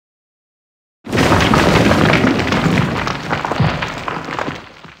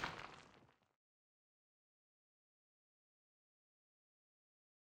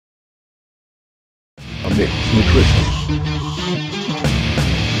Mix Nutrition.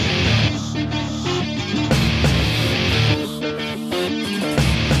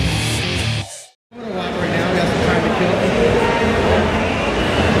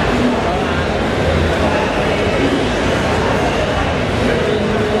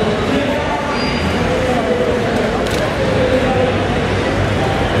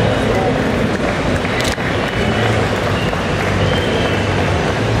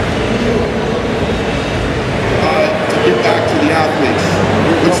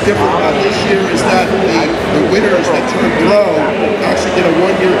 What's different about this year is that the winners that turn pro actually get a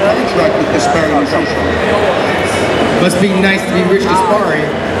one-year contract with Gaspari Nutrition. Must be nice to be Rich Gaspari,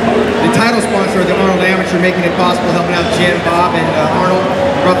 the title sponsor of the Arnold Amateur, making it possible, helping out Jim, Bob, and Arnold,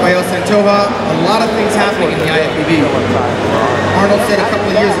 Rafael Santova. A lot of things happening in the IFBB. Arnold said a couple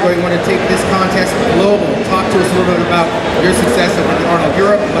of years ago he wanted to take this contest global. Talk to us a little bit about your success over in Arnold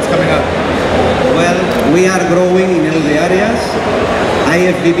Europe and what's coming up. Well, we are growing in all the areas.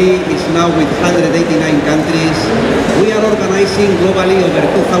 IFBB is now with 189 countries. We are organizing globally over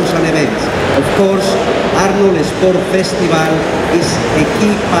 2,000 events. Of course, Arnold Sport Festival is a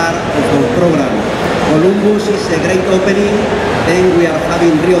key part of our program. Columbus is a great opening. Then we are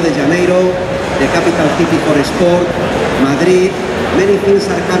having Rio de Janeiro, the capital city for sport, Madrid. Many things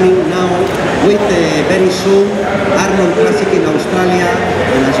are coming now with very soon Arnold Classsic in Australia,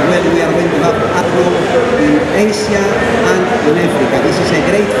 and as well we are going to have Arnold in Asia and in Africa. This is a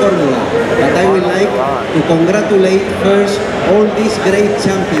great formula, but I would like to congratulate first all these great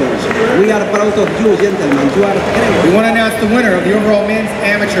champions. We are proud of you, gentlemen. You are great. We want to announce the winner of the overall men's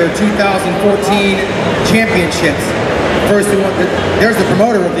amateur 2014 championships. First, there's the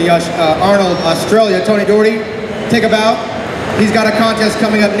promoter of the Arnold Australia, Tony Doherty. Take a bow. He's got a contest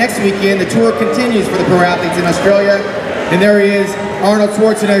coming up next weekend. The tour continues for the pro athletes in Australia. And there he is, Arnold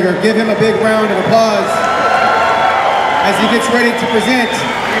Schwarzenegger. Give him a big round of applause as he gets ready to present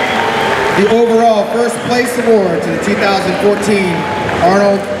the overall first place award to the 2014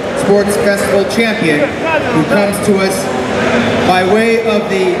 Arnold Sports Festival champion, who comes to us by way of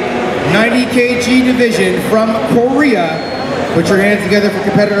the 90 kg division from Korea. Put your hands together for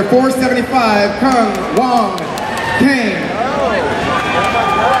competitor 475, Kung Wong Kang.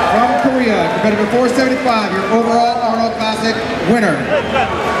 From Korea, competitor 475, your overall Arnold Classsic winner.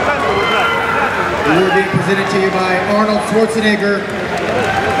 The award being presented to you by Arnold Schwarzenegger,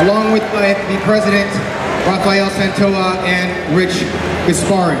 along with the president, Rafael Santova and Rich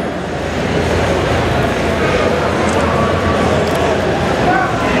Gaspari.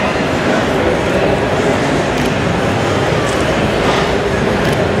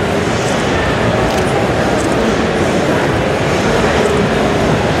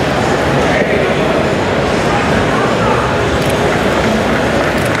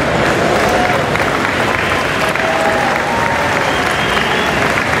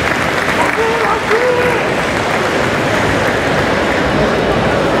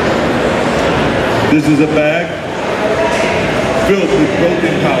 This is a bag filled with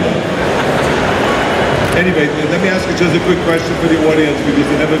protein powder. Anyway, let me ask you just a quick question for the audience, because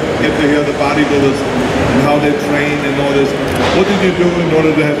they never get to hear the bodybuilders and how they train and all this. What did you do in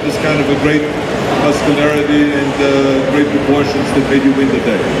order to have this kind of a great muscularity and great proportions that made you win the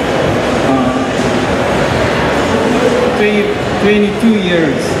day? 22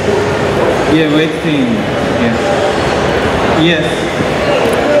 years. Yeah, weight training. Yeah. Yes.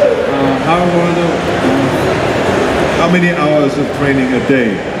 How many hours of training a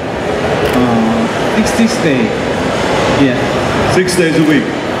day? 6 days. Yeah. 6 days a week.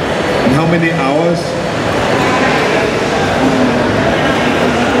 And how many hours?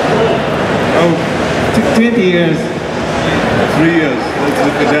 20 years. 3 years.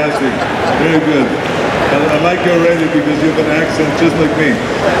 That's fantastic. Very good. I like you already because you have an accent just like me.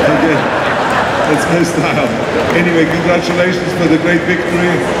 Okay. That's my style. Anyway, congratulations for the great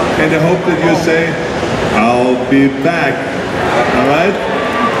victory, and I hope that you say, I'll be back. All right?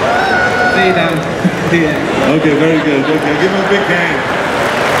 Stay down. Yeah. Okay, very good. Okay, give him a big hand.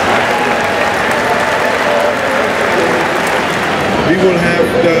 We will have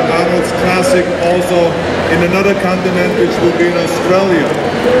the Arnold Classsic also in another continent, which will be in Australia.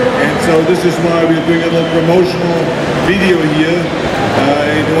 And so this is why we're doing a little promotional video here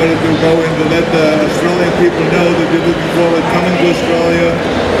in order to go and to let the Australian people know that we're looking forward to coming to Australia.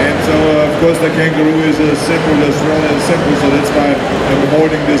 And so, of course, the kangaroo is a symbol, the Australian symbol, so that's why I'm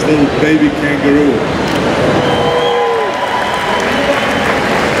holding this little baby kangaroo.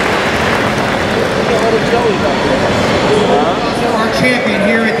 Our champion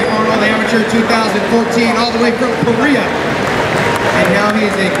here at the Arnold Amateur 2014, all the way from Korea. and now he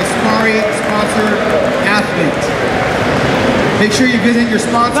is a Kaspari sponsored athlete. Make sure you visit your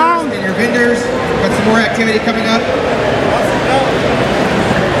sponsors and your vendors. Got some more activity coming up.